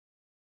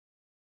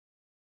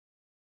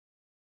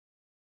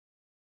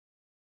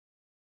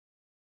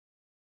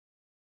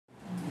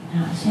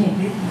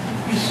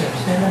You sir,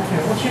 stand up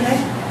here. What's your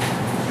name?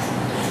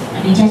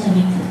 你叫什么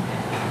名字？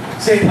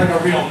 Say it like a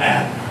real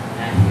man.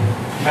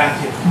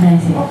 Matthew.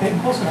 Matthew. Okay,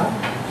 close enough.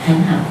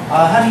 很好。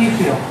How do you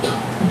feel?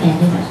 我感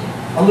觉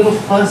A little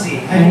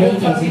fuzzy. Have you been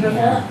fuzzy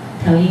before?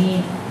 头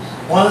晕。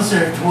Once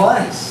or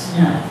twice.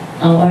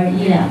 偶尔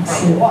一两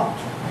次。 From what?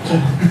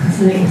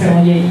 是什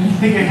么原因？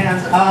 Take your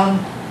hands.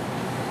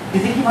 You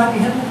think you might be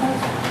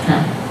hypnotized?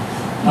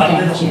 感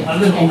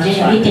觉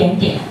有一点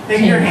点。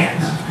 Take your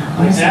hands.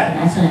 我们手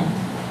拿出来。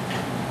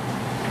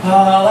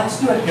 Let's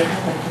do it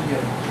differently.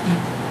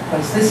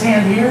 Place this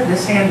hand here,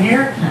 this hand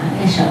here.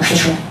 那手这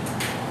边。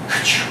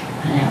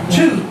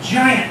 Two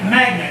giant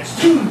magnets.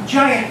 Two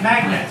giant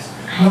magnets.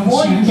 The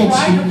more you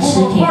try to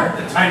pull them apart,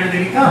 the tighter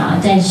they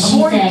become. The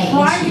more you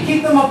try to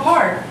keep them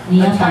apart,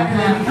 the tighter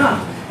they become.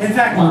 In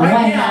fact,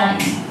 right now,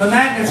 the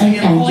magnets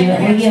begin pulling your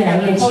hands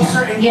together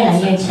closer and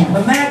closer.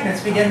 The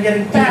magnets begin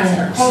getting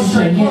faster,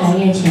 closer and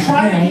closer.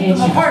 Try to keep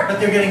them apart, but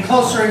they're getting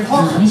closer and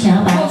closer. Closer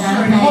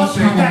and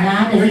closer. In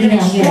fact, they're getting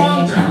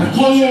stronger. The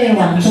closer they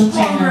get, the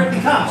stronger it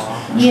becomes.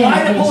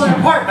 Try to pull it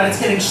apart, but it's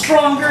getting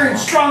stronger and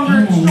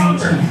stronger and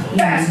stronger.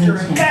 Faster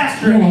and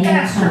faster and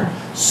faster.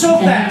 So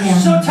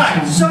fast, so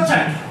tight, so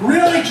tight.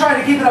 Really try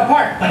to keep it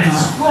apart, but it's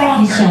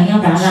stronger. It's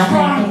stronger.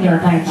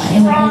 It's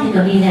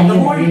stronger. The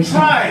more you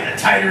try, the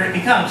tighter it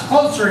becomes.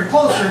 Closer and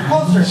closer and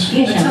closer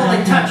until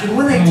they touch. And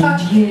when they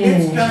touch,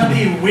 it's going to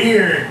be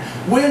weird.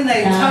 When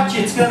they touch,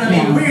 it's going to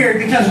be weird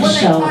because when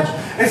they touch,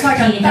 it's like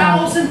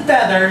 1,000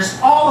 feathers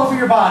all over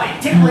your body,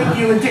 tickling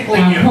you and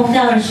tickling you.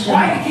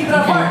 Try to keep it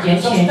apart.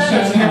 Those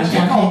feathers are going to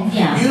tickle.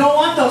 You don't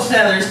want those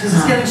feathers because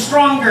it's getting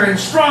stronger and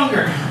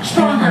stronger,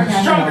 stronger and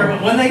stronger.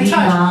 But when they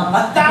touch,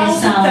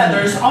 1,000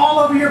 feathers all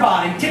over your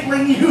body,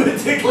 tickling you and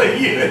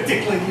tickling you and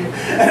tickling you.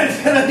 And it's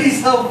going to be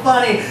so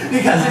funny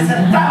because it's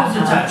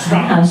 1,000 times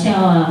stronger.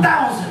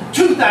 1,000,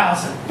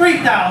 2,000,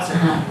 3,000.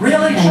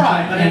 Really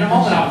try, but in a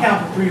moment I'll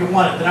count from 3 to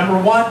 1. At the number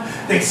 1,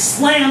 they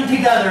slam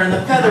together and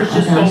the feathers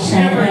just go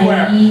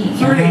everywhere. 3,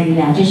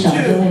 2,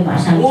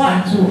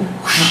 1.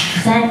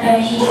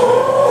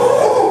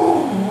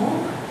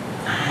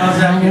 How's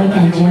that feel?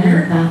 That feel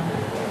weird?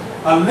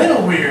 A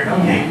little weird.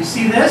 Okay, you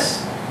see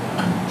this?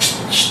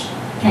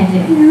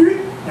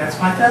 That's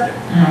my feather.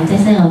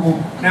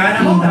 Now in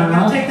a moment I'm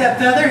going to take that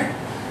feather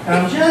and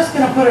I'm just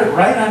going to put it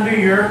right under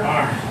your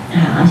arm.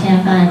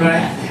 Right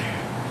there.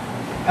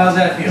 How's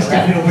that feel? Does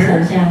that feel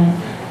weird?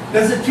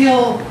 Does it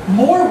feel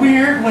more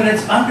weird when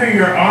it's under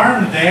your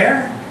arm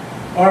there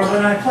or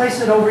when I place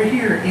it over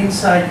here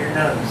inside your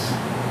nose?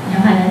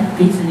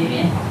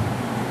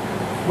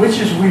 Which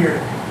is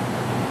weirder?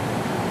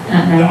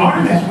 The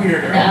arm is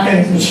weirder.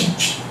 Okay.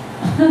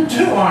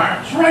 2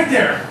 arms right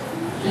there.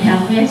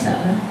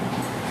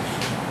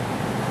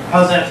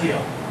 How's that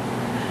feel?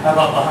 How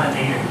about behind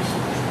the ears?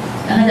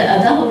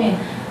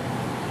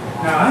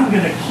 Now I'm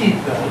going to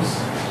keep those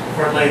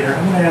for later.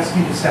 I'm going to ask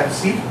you to have a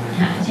seat.